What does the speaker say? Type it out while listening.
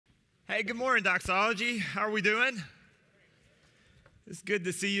Hey, good morning, Doxology. How are we doing? It's good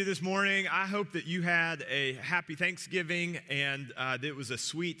to see you this morning. I hope that you had a happy Thanksgiving and that it was a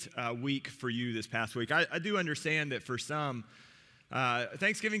sweet week for you this past week. I do understand that for some,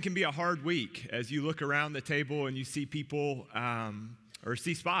 Thanksgiving can be a hard week as you look around the table and you see people or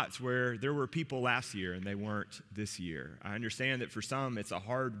see spots where there were people last year and they weren't this year. I understand that for some, it's a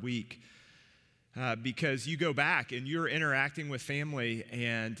hard week. Because you go back and you're interacting with family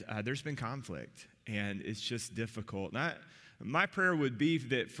and there's been conflict and it's just difficult. And my prayer would be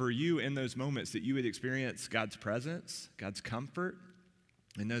that for you in those moments that you would experience God's presence, God's comfort,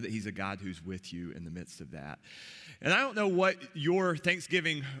 and know that He's a God who's with you in the midst of that. And I don't know what your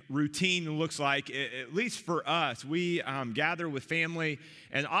Thanksgiving routine looks like. At least for us, we gather with family,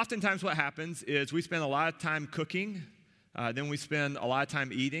 and oftentimes what happens is we spend a lot of time cooking, then we spend a lot of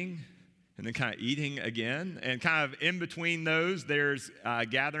time eating, and then kind of eating again. And kind of in between those, there's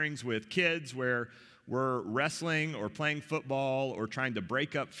gatherings with kids where we're wrestling or playing football or trying to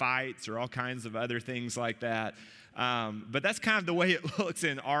break up fights or all kinds of other things like that. But that's kind of the way it looks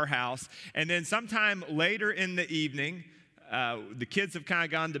in our house. And then sometime later in the evening, the kids have kind of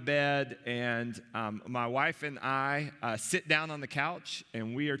gone to bed, and my wife and I sit down on the couch,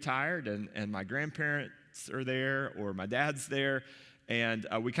 and we are tired, and my grandparents are there or my dad's there. And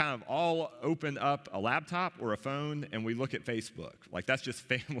we kind of all open up a laptop or a phone and we look at Facebook. Like, that's just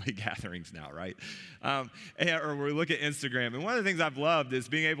family gatherings now, right? Or we look at Instagram. And one of the things I've loved is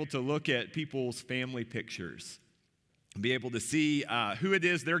being able to look at people's family pictures, be able to see who it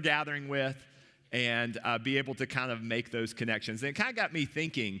is they're gathering with, and be able to kind of make those connections. And it kind of got me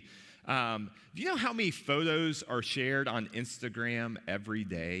thinking, do you know how many photos are shared on Instagram every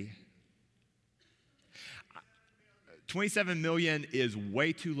day? 27 million is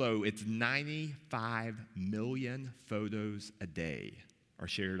way too low. It's 95 million photos a day are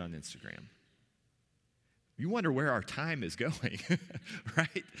shared on Instagram. You wonder where our time is going,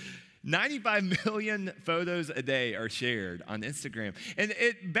 right? 95 million photos a day are shared on Instagram. And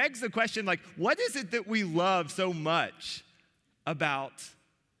it begs the question, like, what is it that we love so much about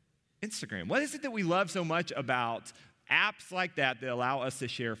Instagram? What is it that we love so much about apps like that allow us to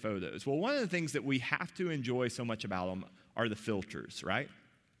share photos? Well, one of the things that we have to enjoy so much about them are the filters, right?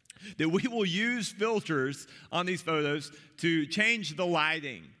 That we will use filters on these photos to change the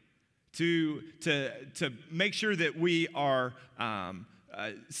lighting, to make sure that we are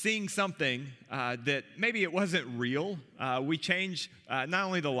seeing something that maybe it wasn't real. We change not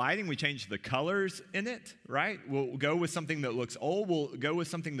only the lighting, we change the colors in it, right? We'll go with something that looks old. We'll go with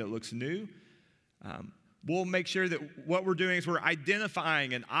something that looks new. We'll make sure that what we're doing is we're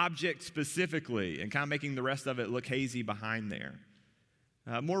identifying an object specifically and kind of making the rest of it look hazy behind there.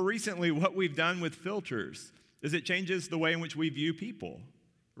 More recently, what we've done with filters is it changes the way in which we view people,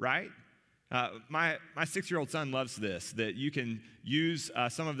 right? My 6-year-old son loves this, that you can use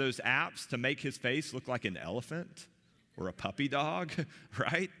some of those apps to make his face look like an elephant or a puppy dog,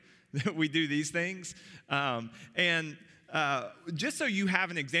 right? We do these things. Just so you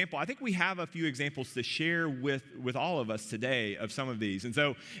have an example, I think we have a few examples to share with all of us today of some of these. And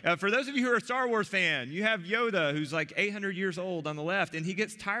so for those of you who are a Star Wars fan, you have Yoda, who's like 800 years old on the left, and he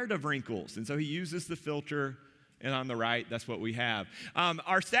gets tired of wrinkles. And so he uses the filter, and on the right, that's what we have.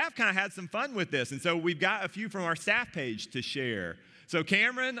 Our staff kind of had some fun with this, and so we've got a few from our staff page to share. So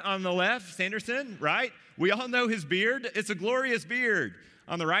Cameron on the left, Sanderson, right? We all know his beard. It's a glorious beard.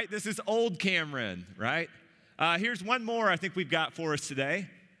 On the right, this is old Cameron, right? Here's one more I think we've got for us today.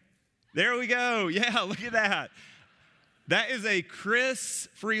 There we go. Yeah, look at that. That is a Chris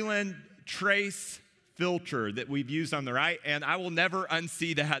Freeland trace filter that we've used on the right, and I will never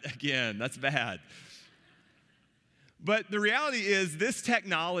unsee that again. That's bad. But the reality is this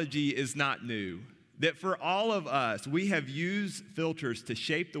technology is not new. That for all of us, we have used filters to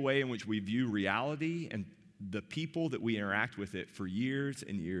shape the way in which we view reality and the people that we interact with it for years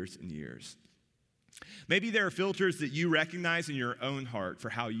and years and years. Maybe there are filters that you recognize in your own heart for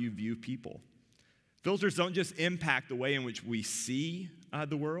how you view people. Filters don't just impact the way in which we see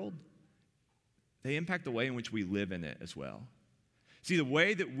the world, they impact the way in which we live in it as well. See, the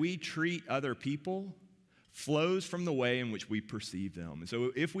way that we treat other people flows from the way in which we perceive them. And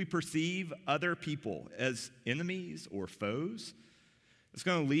so if we perceive other people as enemies or foes, it's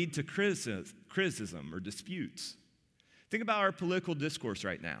going to lead to criticism or disputes. Think about our political discourse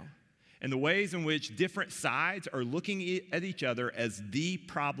right now and the ways in which different sides are looking at each other as the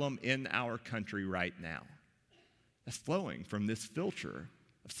problem in our country right now. That's flowing from this filter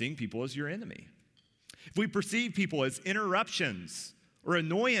of seeing people as your enemy. If we perceive people as interruptions or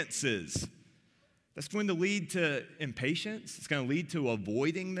annoyances, That's going to lead to impatience. It's going to lead to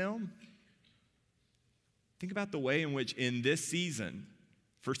avoiding them. Think about the way in which in this season,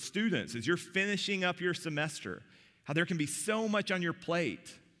 for students, as you're finishing up your semester, how there can be so much on your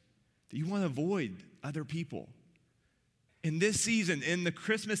plate that you want to avoid other people. In this season, in the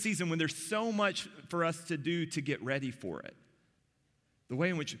Christmas season, when there's so much for us to do to get ready for it, the way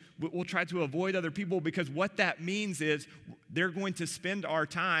in which we'll try to avoid other people, because what that means is they're going to spend our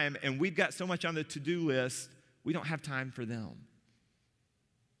time, and we've got so much on the to-do list, we don't have time for them.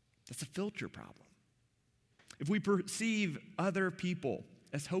 That's a filter problem. If we perceive other people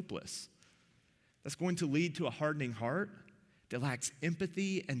as hopeless, that's going to lead to a hardening heart that lacks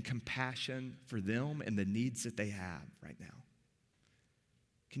empathy and compassion for them and the needs that they have right now.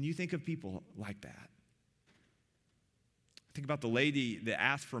 Can you think of people like that? Think about the lady that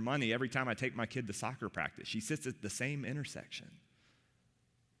asks for money every time I take my kid to soccer practice. She sits at the same intersection.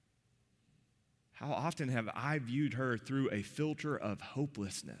 How often have I viewed her through a filter of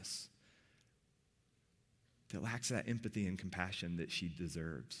hopelessness that lacks that empathy and compassion that she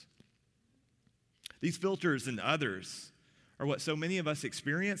deserves? These filters and others are what so many of us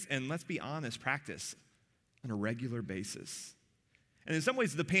experience, and let's be honest, practice on a regular basis. And in some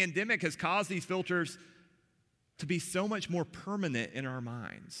ways, the pandemic has caused these filters to be so much more permanent in our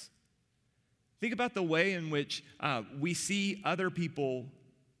minds. Think about the way in which we see other people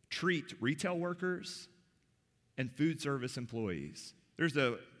treat retail workers and food service employees. There's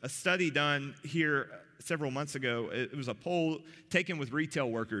a study done here several months ago. It was a poll taken with retail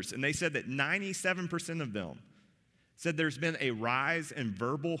workers, and they said that 97% of them said there's been a rise in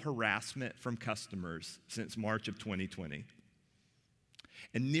verbal harassment from customers since March of 2020.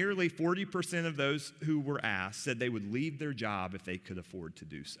 And nearly 40% of those who were asked said they would leave their job if they could afford to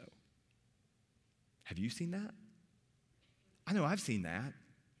do so. Have you seen that? I know I've seen that.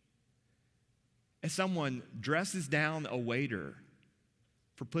 As someone dresses down a waiter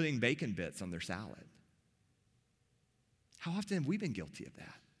for putting bacon bits on their salad. How often have we been guilty of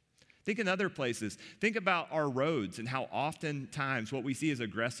that? Think in other places. Think about our roads and how oftentimes what we see is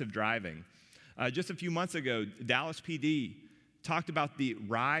aggressive driving. Just a few months ago, Dallas PD talked about the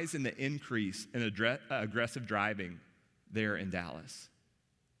rise and the increase in aggressive driving there in Dallas.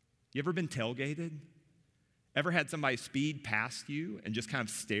 You ever been tailgated? Ever had somebody speed past you and just kind of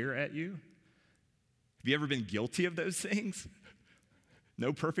stare at you? Have you ever been guilty of those things?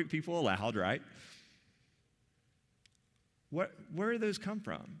 No perfect people allowed, right? Where do those come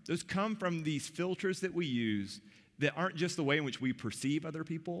from? Those come from these filters that we use that aren't just the way in which we perceive other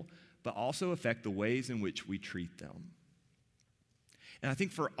people, but also affect the ways in which we treat them. And I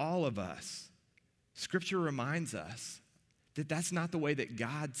think for all of us, Scripture reminds us that that's not the way that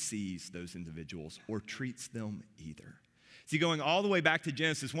God sees those individuals or treats them either. See, going all the way back to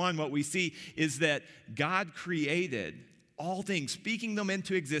Genesis 1, what we see is that God created all things, speaking them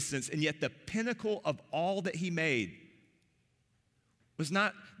into existence, and yet the pinnacle of all that he made was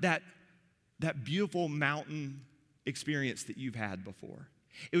not that beautiful mountain experience that you've had before.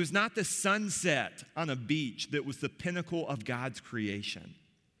 It was not the sunset on a beach that was the pinnacle of God's creation.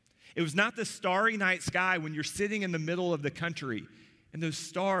 It was not the starry night sky when you're sitting in the middle of the country and those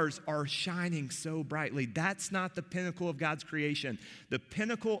stars are shining so brightly. That's not the pinnacle of God's creation. The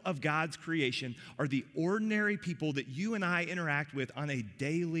pinnacle of God's creation are the ordinary people that you and I interact with on a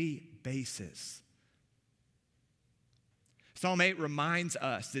daily basis. Psalm 8 reminds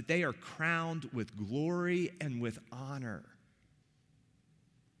us that they are crowned with glory and with honor.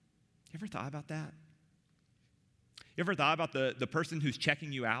 You ever thought about that? You ever thought about the person who's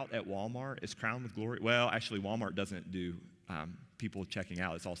checking you out at Walmart is crowned with glory? Well, actually, Walmart doesn't do people checking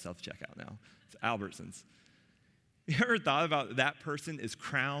out. It's all self-checkout now. It's Albertsons. You ever thought about that person is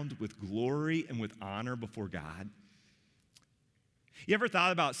crowned with glory and with honor before God? You ever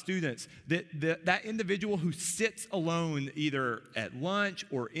thought about students, that individual who sits alone either at lunch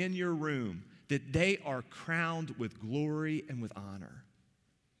or in your room, that they are crowned with glory and with honor?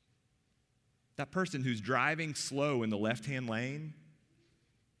 That person who's driving slow in the left-hand lane,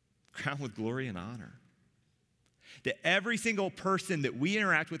 crowned with glory and honor. That every single person that we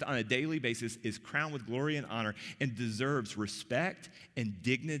interact with on a daily basis is crowned with glory and honor and deserves respect and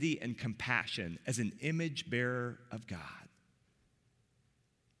dignity and compassion as an image bearer of God.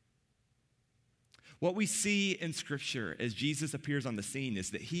 What we see in Scripture as Jesus appears on the scene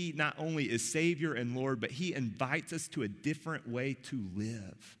is that he not only is Savior and Lord, but he invites us to a different way to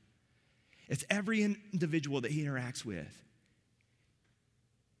live. It's every individual that he interacts with.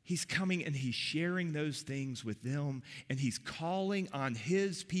 He's coming and he's sharing those things with them, and he's calling on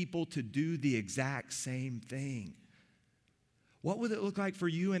his people to do the exact same thing. What would it look like for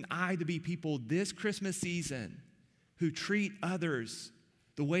you and I to be people this Christmas season who treat others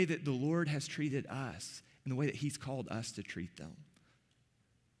the way that the Lord has treated us and the way that he's called us to treat them?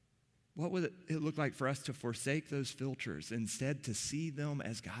 What would it look like for us to forsake those filters, instead to see them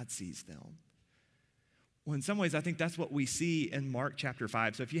as God sees them? Well, in some ways, I think that's what we see in Mark chapter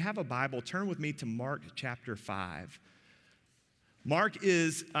 5. So if you have a Bible, turn with me to Mark chapter 5. Mark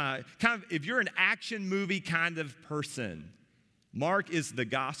is if you're an action movie kind of person, Mark is the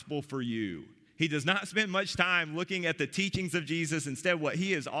gospel for you. He does not spend much time looking at the teachings of Jesus. Instead, what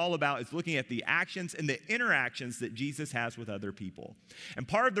he is all about is looking at the actions and the interactions that Jesus has with other people. And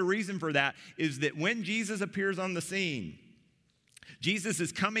part of the reason for that is that when Jesus appears on the scene, Jesus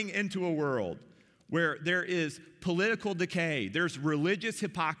is coming into a world where there is political decay, there's religious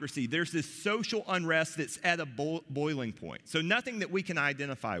hypocrisy, there's this social unrest that's at a boiling point. So nothing that we can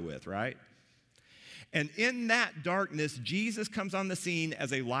identify with, right? And in that darkness, Jesus comes on the scene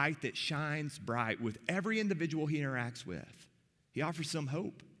as a light that shines bright with every individual he interacts with. He offers them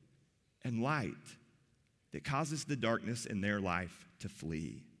hope and light that causes the darkness in their life to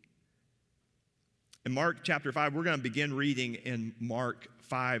flee. In Mark chapter 5, we're going to begin reading in Mark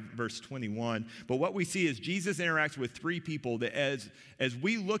 5, verse 21. But what we see is Jesus interacts with three people that as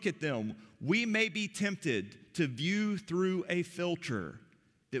we look at them, we may be tempted to view through a filter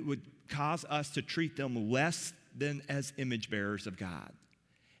that would cause us to treat them less than as image bearers of God.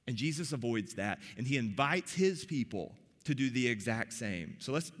 And Jesus avoids that, and he invites his people to do the exact same.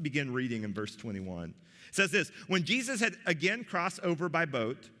 So let's begin reading in verse 21. It says this: when Jesus had again crossed over by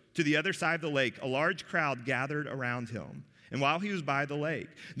boat to the other side of the lake, a large crowd gathered around him. And while he was by the lake,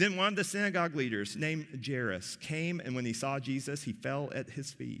 then one of the synagogue leaders named Jairus came, and when he saw Jesus, he fell at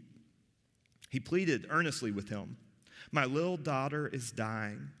his feet. He pleaded earnestly with him, "My little daughter is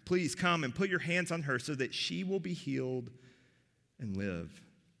dying. Please come and put your hands on her so that she will be healed and live."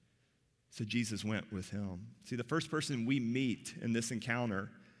 So Jesus went with him. See, the first person we meet in this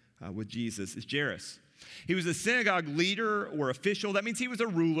encounter with Jesus is Jairus. He was a synagogue leader or official. That means he was a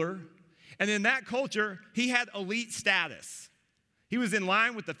ruler. And in that culture, he had elite status. He was in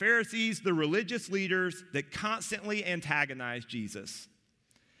line with the Pharisees, the religious leaders that constantly antagonized Jesus.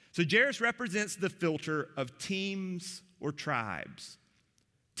 So Jairus represents the filter of teams or tribes.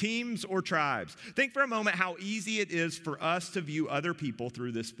 Teams or tribes. Think for a moment how easy it is for us to view other people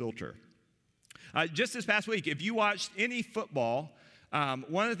through this filter. Just this past week, if you watched any football,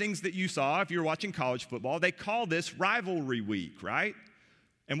 one of the things that you saw, if you're watching college football, they call this rivalry week, right?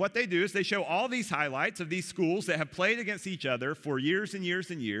 And what they do is they show all these highlights of these schools that have played against each other for years and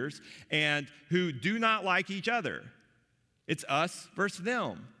years and years and who do not like each other. It's us versus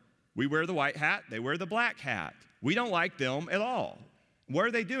them. We wear the white hat, they wear the black hat. We don't like them at all. What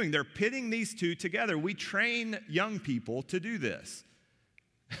are they doing? They're pitting these two together. We train young people to do this.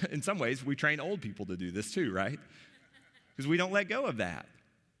 In some ways, we train old people to do this too, right? Because we don't let go of that.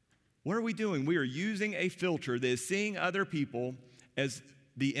 What are we doing? We are using a filter that is seeing other people as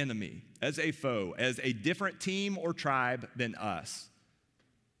the enemy, as a foe, as a different team or tribe than us.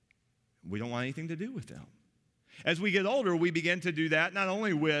 We don't want anything to do with them. As we get older, we begin to do that not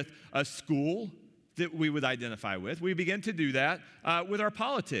only with a school that we would identify with, we begin to do that with our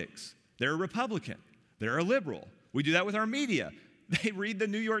politics. They're a Republican. They're a liberal. We do that with our media. They read the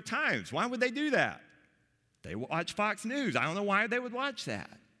New York Times. Why would they do that? They watch Fox News. I don't know why they would watch that.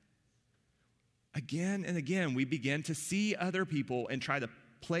 Again and again, we begin to see other people and try to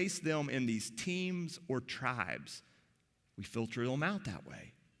place them in these teams or tribes. We filter them out that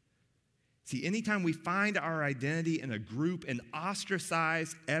way. See, anytime we find our identity in a group and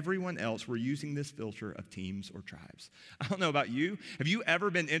ostracize everyone else, we're using this filter of teams or tribes. I don't know about you. Have you ever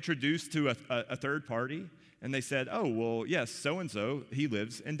been introduced to a third party and they said, "Oh, well, yes, so-and-so, he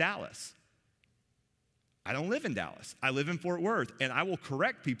lives in Dallas." I don't live in Dallas. I live in Fort Worth, and I will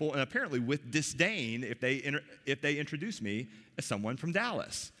correct people, and apparently with disdain, if they introduce me as someone from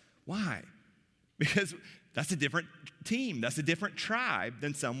Dallas. Why? Because that's a different team. That's a different tribe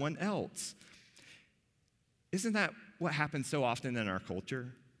than someone else. Isn't that what happens so often in our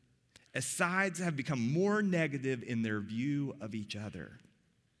culture? As sides have become more negative in their view of each other,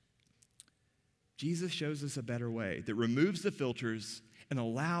 Jesus shows us a better way that removes the filters and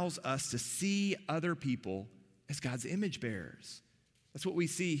allows us to see other people as God's image bearers. That's what we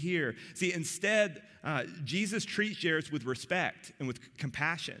see here. See, instead, Jesus treats Jairus with respect and with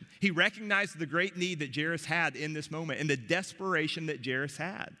compassion. He recognized the great need that Jairus had in this moment and the desperation that Jairus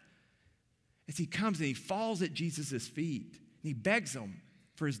had. As he comes and he falls at Jesus' feet, and he begs him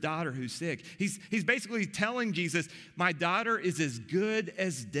for his daughter who's sick. He's basically telling Jesus, "My daughter is as good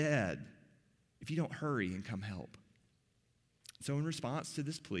as dead if you don't hurry and come help." So in response to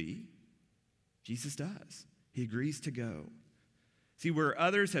this plea, Jesus does. He agrees to go. See, where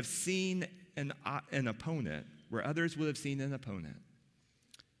others have seen an opponent, where others would have seen an opponent,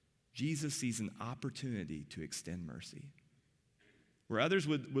 Jesus sees an opportunity to extend mercy. Where others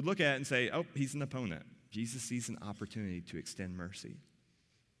would look at it and say, oh, he's an opponent, Jesus sees an opportunity to extend mercy.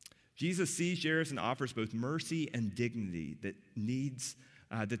 Jesus sees Jairus and offers both mercy and dignity that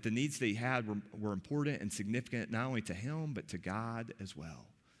the needs that he had were important and significant not only to him, but to God as well.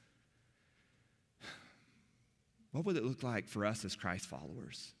 What would it look like for us as Christ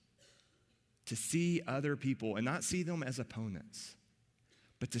followers to see other people and not see them as opponents,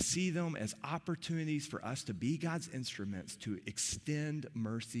 but to see them as opportunities for us to be God's instruments to extend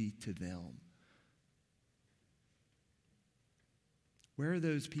mercy to them? Where are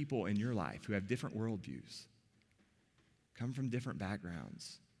those people in your life who have different worldviews, come from different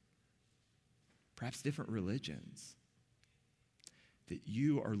backgrounds, perhaps different religions, that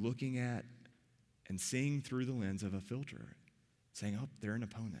you are looking at and seeing through the lens of a filter, saying, oh, they're an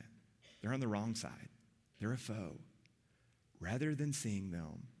opponent, they're on the wrong side, they're a foe, rather than seeing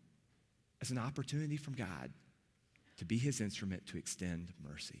them as an opportunity from God to be his instrument to extend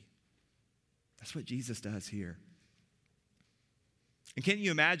mercy? That's what Jesus does here. And can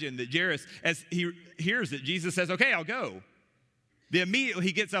you imagine that Jairus, as he hears that Jesus says, okay, I'll go, immediately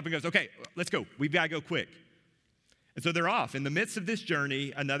he gets up and goes, okay, let's go. We've got to go quick. And so they're off. In the midst of this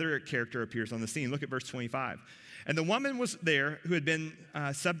journey, another character appears on the scene. Look at verse 25. And the woman was there who had been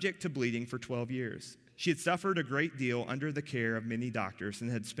subject to bleeding for 12 years. She had suffered a great deal under the care of many doctors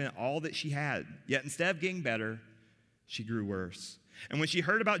and had spent all that she had. Yet instead of getting better, she grew worse. And when she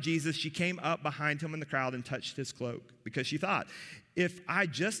heard about Jesus, she came up behind him in the crowd and touched his cloak, because she thought, if I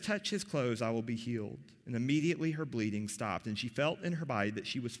just touch his clothes, I will be healed. And immediately her bleeding stopped, and she felt in her body that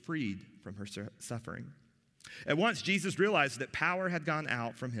she was freed from her suffering. At once, Jesus realized that power had gone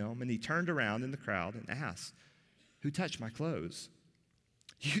out from him, and he turned around in the crowd and asked, who touched my clothes?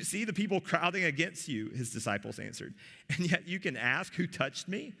 You see the people crowding against you, his disciples answered, and yet you can ask, who touched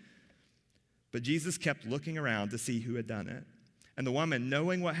me? But Jesus kept looking around to see who had done it. And the woman,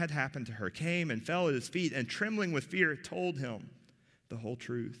 knowing what had happened to her, came and fell at his feet, and trembling with fear, told him the whole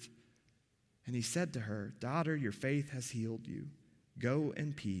truth. And he said to her, daughter, your faith has healed you. Go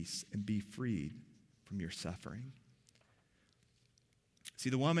in peace and be freed from your suffering. See,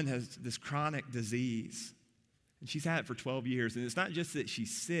 the woman has this chronic disease, and she's had it for 12 years. And it's not just that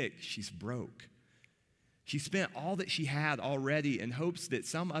she's sick, she's broke. She spent all that she had already in hopes that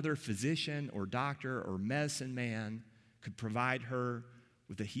some other physician or doctor or medicine man could provide her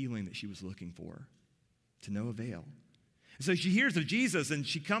with the healing that she was looking for, to no avail. And so she hears of Jesus, and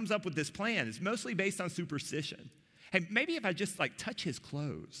she comes up with this plan. It's mostly based on superstition. Hey, maybe if I just touch his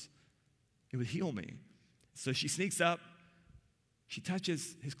clothes, it would heal me. So she sneaks up, she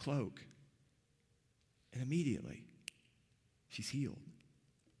touches his cloak, and immediately she's healed.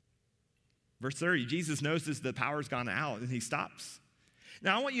 Verse 30, Jesus notices the power's gone out, and he stops.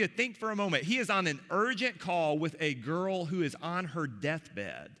 Now, I want you to think for a moment. He is on an urgent call with a girl who is on her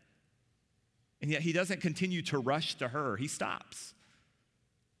deathbed. And yet he doesn't continue to rush to her. He stops.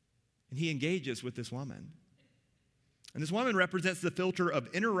 And he engages with this woman. And this woman represents the filter of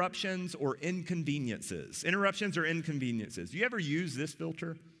interruptions or inconveniences. Interruptions or inconveniences. Do you ever use this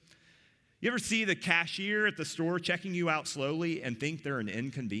filter? You ever see the cashier at the store checking you out slowly and think they're an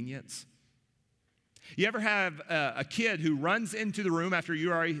inconvenience? You ever have a kid who runs into the room after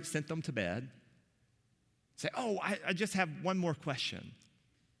you already sent them to bed? Say, oh, I just have one more question.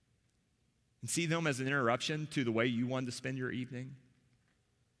 And see them as an interruption to the way you wanted to spend your evening?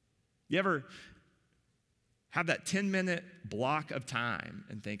 You ever have that 10-minute block of time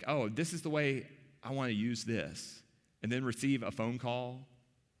and think, oh, this is the way I want to use this, and then receive a phone call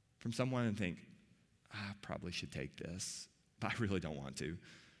from someone and think, I probably should take this, but I really don't want to?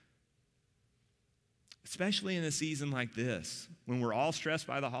 Especially in a season like this, when we're all stressed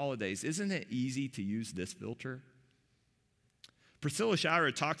by the holidays, isn't it easy to use this filter? Priscilla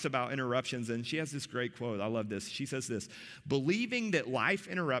Shirer talks about interruptions, and she has this great quote. I love this. She says this, believing that life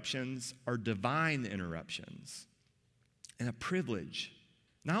interruptions are divine interruptions and a privilege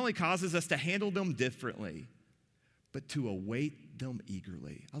not only causes us to handle them differently, but to await them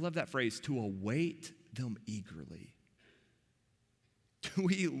eagerly. I love that phrase, to await them eagerly. Do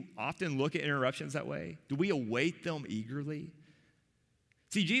we often look at interruptions that way? Do we await them eagerly?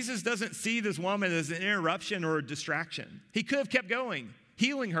 See, Jesus doesn't see this woman as an interruption or a distraction. He could have kept going,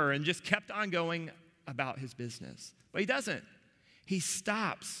 healing her, and just kept on going about his business. But he doesn't. He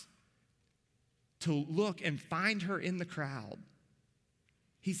stops to look and find her in the crowd.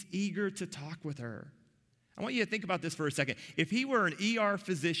 He's eager to talk with her. I want you to think about this for a second. If he were an ER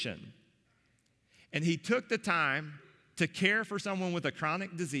physician and he took the time to care for someone with a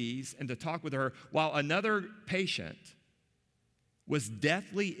chronic disease and to talk with her while another patient was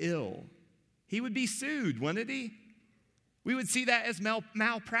deathly ill, he would be sued, wouldn't he? We would see that as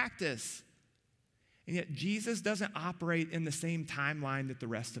malpractice. And yet Jesus doesn't operate in the same timeline that the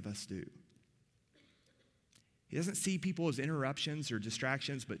rest of us do. He doesn't see people as interruptions or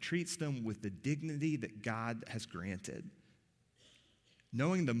distractions, but treats them with the dignity that God has granted.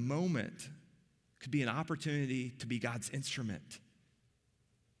 Knowing the moment could be an opportunity to be God's instrument.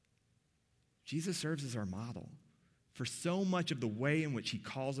 Jesus serves as our model for so much of the way in which he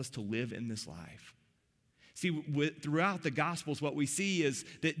calls us to live in this life. See, throughout the Gospels, what we see is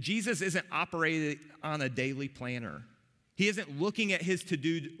that Jesus isn't operating on a daily planner. He isn't looking at his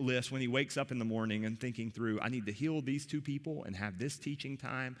to-do list when he wakes up in the morning and thinking through, I need to heal these two people and have this teaching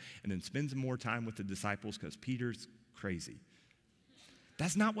time and then spend some more time with the disciples because Peter's crazy.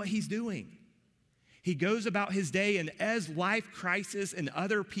 That's not what he's doing. He goes about his day, and as life crisis and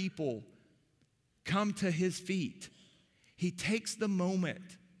other people come to his feet, he takes the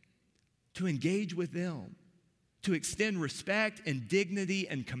moment to engage with them, to extend respect and dignity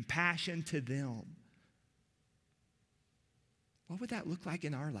and compassion to them. What would that look like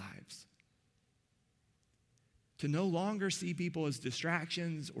in our lives? To no longer see people as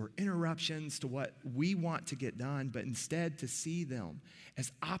distractions or interruptions to what we want to get done, but instead to see them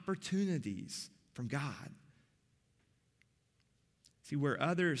as opportunities from God. See, where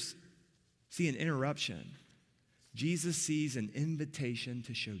others see an interruption, Jesus sees an invitation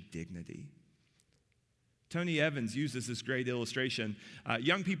to show dignity. Tony Evans uses this great illustration.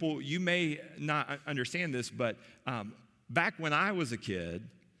 Young people, you may not understand this, but back when I was a kid,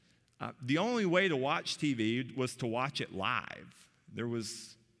 the only way to watch TV was to watch it live. There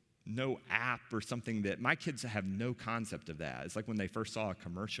was no app or something that, my kids have no concept of that. It's like when they first saw a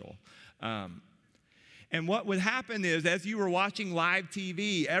commercial. And what would happen is, as you were watching live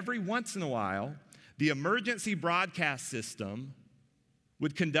TV, every once in a while, the emergency broadcast system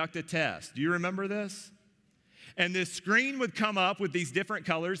would conduct a test. Do you remember this? And this screen would come up with these different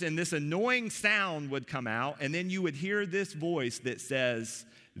colors, and this annoying sound would come out, and then you would hear this voice that says,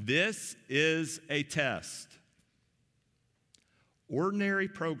 "This is a test." Ordinary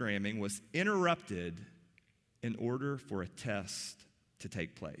programming was interrupted in order for a test to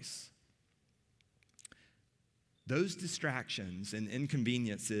take place. Those distractions and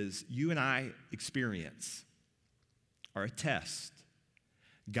inconveniences you and I experience are a test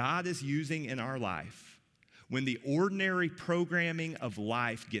God is using in our life when the ordinary programming of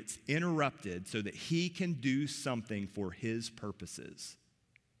life gets interrupted so that he can do something for his purposes.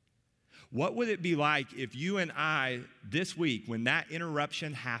 What would it be like if you and I, this week, when that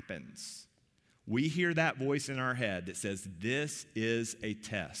interruption happens, we hear that voice in our head that says, "This is a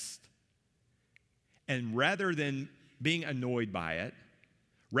test." And rather than being annoyed by it,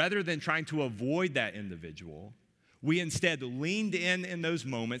 rather than trying to avoid that individual, we instead leaned in those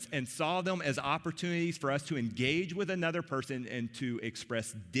moments and saw them as opportunities for us to engage with another person and to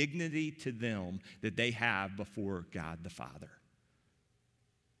express dignity to them that they have before God the Father.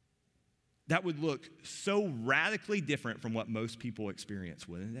 That would look so radically different from what most people experience,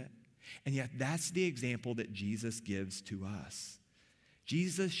 wouldn't it? And yet that's the example that Jesus gives to us.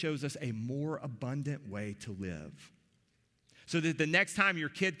 Jesus shows us a more abundant way to live. So that the next time your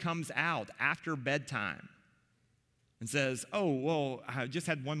kid comes out after bedtime and says, "Oh, well, I just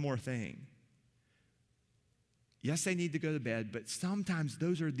had one more thing." Yes, they need to go to bed, but sometimes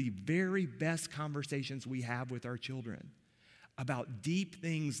those are the very best conversations we have with our children about deep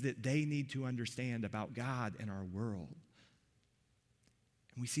things that they need to understand about God and our world.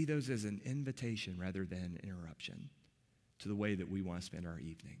 And we see those as an invitation rather than an interruption to the way that we want to spend our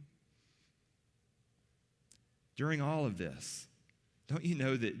evening. During all of this, don't you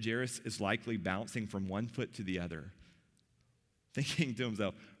know that Jairus is likely bouncing from one foot to the other, thinking to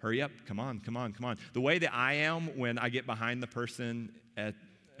himself, "Hurry up, come on, come on, come on." The way that I am when I get behind the person at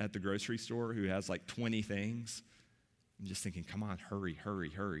the grocery store who has like 20 things, I'm just thinking, "Come on, hurry, hurry,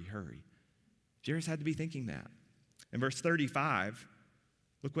 hurry, hurry." Jairus had to be thinking that. In verse 35,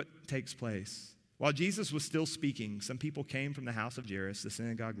 look what takes place. While Jesus was still speaking, some people came from the house of Jairus, the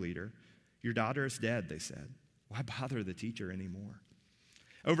synagogue leader. "Your daughter is dead," they said. "Why bother the teacher anymore?"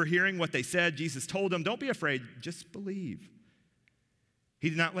 Overhearing what they said, Jesus told them, "Don't be afraid, just believe." He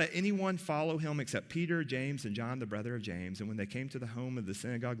did not let anyone follow him except Peter, James, and John, the brother of James. And when they came to the home of the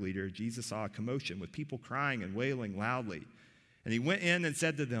synagogue leader, Jesus saw a commotion with people crying and wailing loudly. And he went in and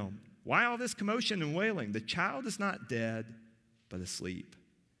said to them, "Why all this commotion and wailing? The child is not dead, but asleep."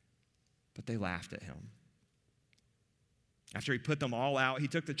 But they laughed at him. After he put them all out, he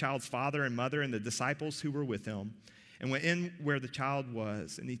took the child's father and mother and the disciples who were with him and went in where the child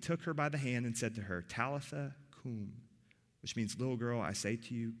was. And he took her by the hand and said to her, Talitha cum, which means, little girl, I say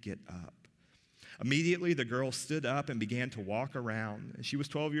to you, get up. Immediately the girl stood up and began to walk around. She was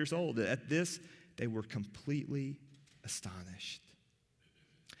 12 years old. At this, they were completely astonished.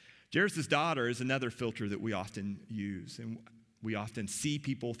 Jairus' daughter is another filter that we often use, and we often see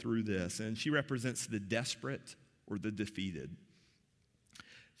people through this, and she represents the desperate or the defeated.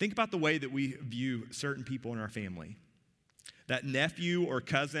 Think about the way that we view certain people in our family. That nephew or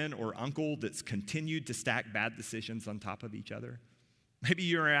cousin or uncle that's continued to stack bad decisions on top of each other. Maybe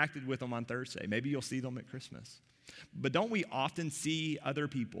you interacted with them on Thursday. Maybe you'll see them at Christmas. But don't we often see other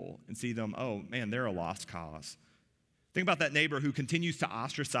people and see them, oh man, they're a lost cause. Think about that neighbor who continues to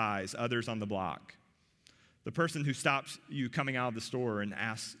ostracize others on the block. The person who stops you coming out of the store and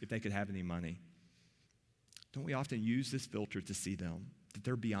asks if they could have any money. Don't we often use this filter to see them, that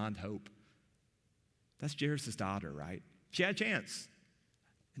they're beyond hope? That's Jairus' daughter, right? She had a chance,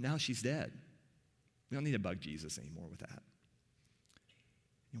 and now she's dead. We don't need to bug Jesus anymore with that.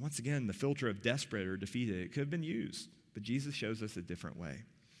 And once again, the filter of desperate or defeated, it could have been used, but Jesus shows us a different way.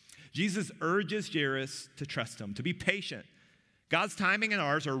 Jesus urges Jairus to trust him, to be patient. God's timing and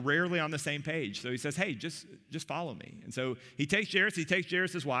ours are rarely on the same page. So he says, hey, just follow me. And so he takes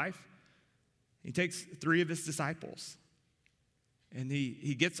Jairus' wife. He takes 3 of his disciples. And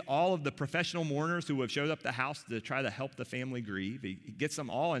he gets all of the professional mourners who have showed up at the house to try to help the family grieve. He gets them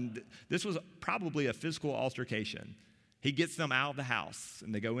all, and this was probably a physical altercation. He gets them out of the house,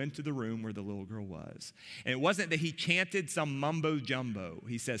 and they go into the room where the little girl was. And it wasn't that he chanted some mumbo jumbo.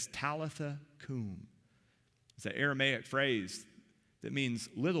 He says, Talitha cum. It's an Aramaic phrase that means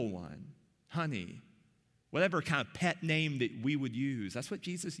little one, honey, whatever kind of pet name that we would use. That's what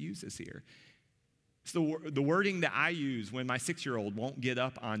Jesus uses here. It's the wording that I use when my 6-year-old won't get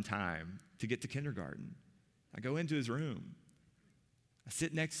up on time to get to kindergarten. I go into his room. I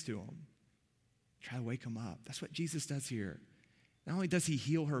sit next to him. Try to wake him up. That's what Jesus does here. Not only does he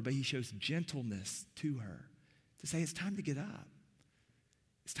heal her, but he shows gentleness to her to say it's time to get up.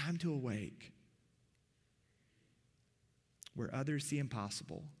 It's time to awake. Where others see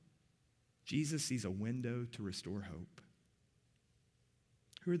impossible, Jesus sees a window to restore hope.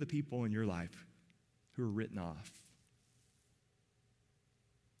 Who are the people in your life who are written off?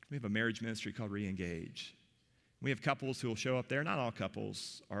 We have a marriage ministry called Reengage. We have couples who will show up there. Not all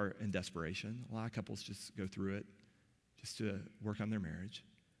couples are in desperation. A lot of couples just go through it just to work on their marriage.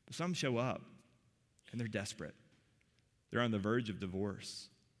 But some show up and they're desperate. They're on the verge of divorce.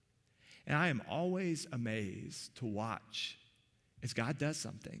 And I am always amazed to watch as God does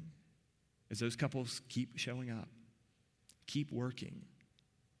something, as those couples keep showing up, keep working,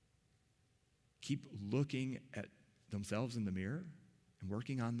 keep looking at themselves in the mirror and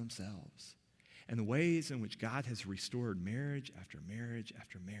working on themselves. And the ways in which God has restored marriage after marriage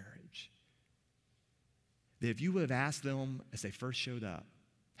after marriage. That if you would have asked them as they first showed up,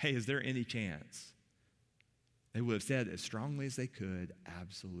 hey, is there any chance? They would have said as strongly as they could,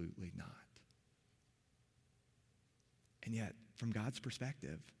 absolutely not. And yet, from God's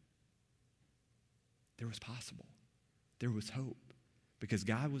perspective, there was possible. There was hope. Because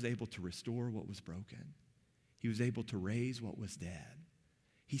God was able to restore what was broken. He was able to raise what was dead.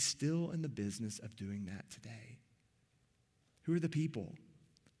 He's still in the business of doing that today. Who are the people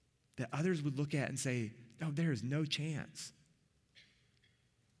that others would look at and say, no, there is no chance?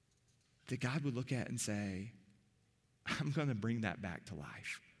 That God would look at and say, I'm going to bring that back to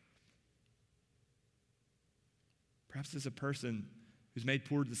life. Perhaps it's a person who's made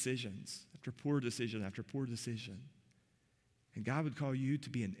poor decisions after poor decision after poor decision. And God would call you to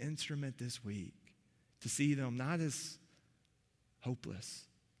be an instrument this week to see them not as hopeless,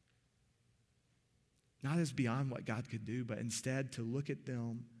 not as beyond what God could do, but instead to look at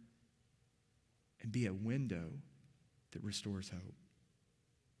them and be a window that restores hope.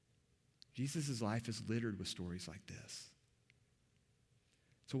 Jesus' life is littered with stories like this.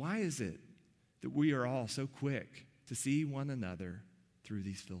 So why is it that we are all so quick to see one another through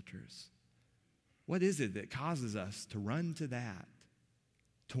these filters? What is it that causes us to run to that,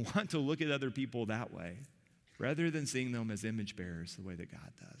 to want to look at other people that way, rather than seeing them as image bearers the way that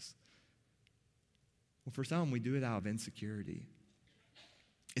God does? Well, for some, we do it out of insecurity.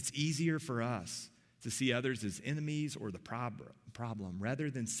 It's easier for us to see others as enemies or the problem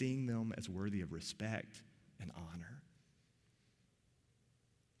rather than seeing them as worthy of respect and honor.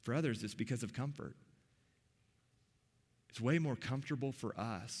 For others, it's because of comfort. It's way more comfortable for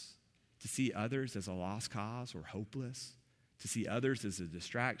us to see others as a lost cause or hopeless, to see others as a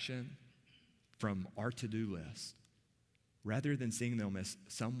distraction from our to-do list, rather than seeing them as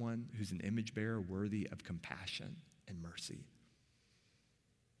someone who's an image bearer worthy of compassion and mercy.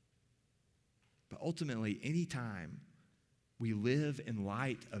 But ultimately, anytime we live in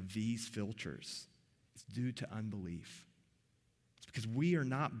light of these filters, it's due to unbelief. It's because we are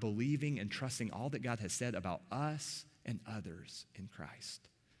not believing and trusting all that God has said about us and others in Christ.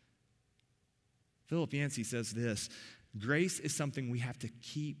 Philip Yancey says this: grace is something we have to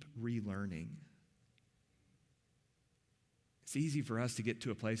keep relearning. It's easy for us to get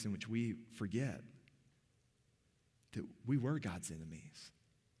to a place in which we forget that we were God's enemies.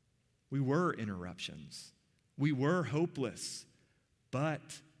 We were interruptions. We were hopeless, but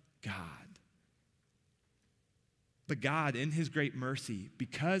God. But God, in his great mercy,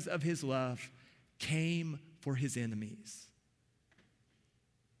 because of his love, came for his enemies.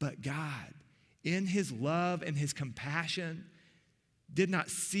 But God, in his love and his compassion, did not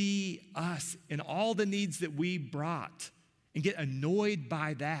see us in all the needs that we brought and get annoyed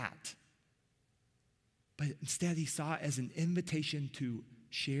by that. But instead, he saw it as an invitation to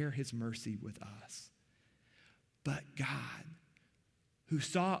share his mercy with us. But God, who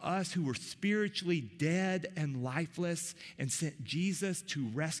saw us who were spiritually dead and lifeless and sent Jesus to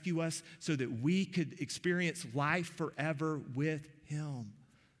rescue us so that we could experience life forever with him.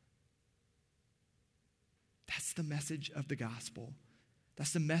 That's the message of the gospel.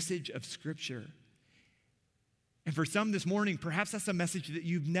 That's the message of Scripture. And for some this morning, perhaps that's a message that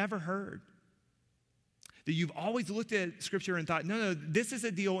you've never heard. That you've always looked at Scripture and thought, no, this is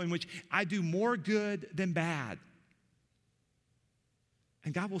a deal in which I do more good than bad.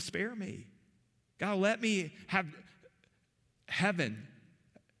 And God will spare me. God will let me have heaven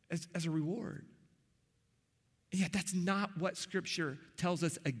as a reward. And yet that's not what Scripture tells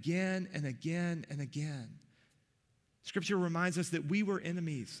us again and again and again. Scripture reminds us that we were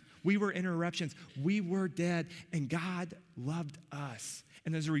enemies. We were interruptions. We were dead, and God loved us.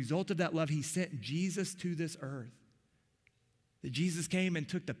 And as a result of that love, he sent Jesus to this earth. That Jesus came and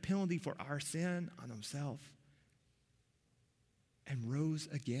took the penalty for our sin on himself and rose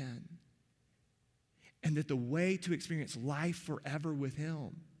again. And that the way to experience life forever with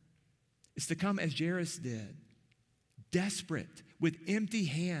him is to come as Jairus did, desperate, with empty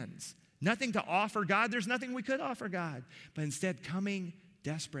hands, nothing to offer God. There's nothing we could offer God. But instead coming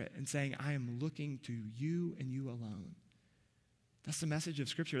desperate and saying, I am looking to you and you alone. That's the message of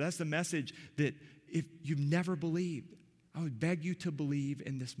Scripture. That's the message that if you've never believed, I would beg you to believe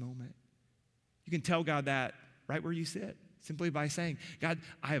in this moment. You can tell God that right where you sit, simply by saying, God,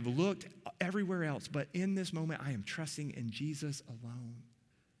 I have looked everywhere else, but in this moment, I am trusting in Jesus alone.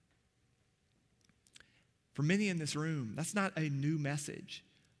 For many in this room, that's not a new message.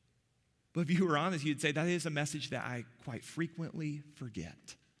 But if you were honest, you'd say that is a message that I quite frequently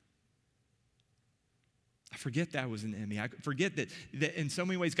forget. I forget that I was an enemy. I forget that in so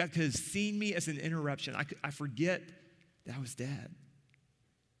many ways God has seen me as an interruption. I forget that I was dead.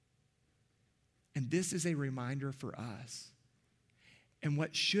 And this is a reminder for us. And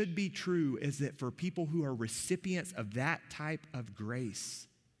what should be true is that for people who are recipients of that type of grace,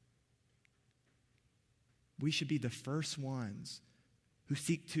 we should be the first ones who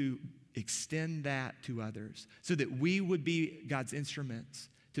seek to extend that to others so that we would be God's instruments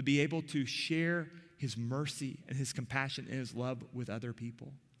to be able to share his mercy and his compassion and his love with other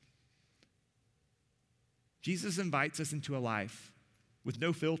people. Jesus invites us into a life with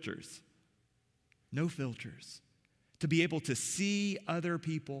no filters, to be able to see other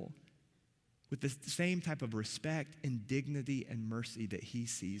people with the same type of respect and dignity and mercy that he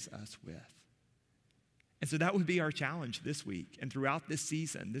sees us with. And so that would be our challenge this week and throughout this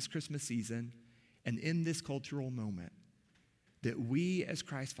season, this Christmas season, and in this cultural moment, that we as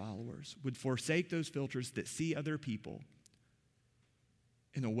Christ followers would forsake those filters that see other people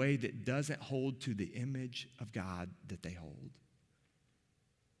in a way that doesn't hold to the image of God that they hold.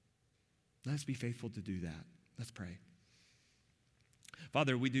 Let's be faithful to do that. Let's pray.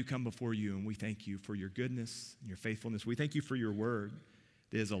 Father, we do come before you and we thank you for your goodness and your faithfulness. We thank you for your word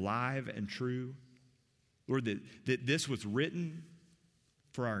that is alive and true. Lord, that this was written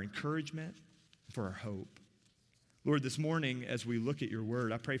for our encouragement, for our hope. Lord, this morning as we look at your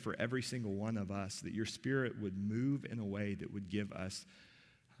word, I pray for every single one of us that your Spirit would move in a way that would give us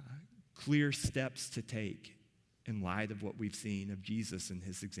clear steps to take in light of what we've seen of Jesus and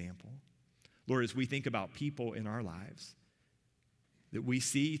his example. Lord, as we think about people in our lives that we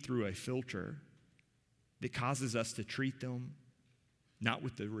see through a filter that causes us to treat them not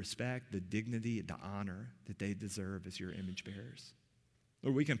with the respect, the dignity, the honor that they deserve as your image bearers.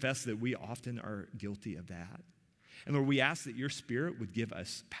 Lord, we confess that we often are guilty of that. And Lord, we ask that your Spirit would give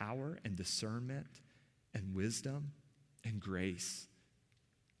us power and discernment and wisdom and grace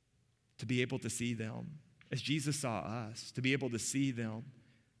to be able to see them as Jesus saw us, to be able to see them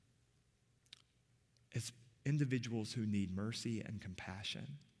as individuals who need mercy and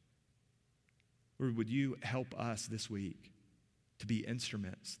compassion. Lord, would you help us this week to be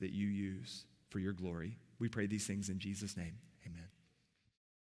instruments that you use for your glory? We pray these things in Jesus' name. Amen.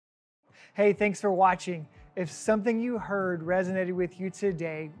 Hey, thanks for watching. If something you heard resonated with you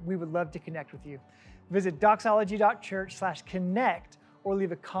today, we would love to connect with you. Visit doxology.church/connect or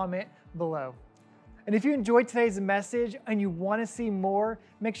leave a comment below. And if you enjoyed today's message and you want to see more,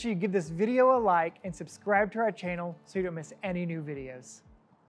 make sure you give this video a like and subscribe to our channel so you don't miss any new videos.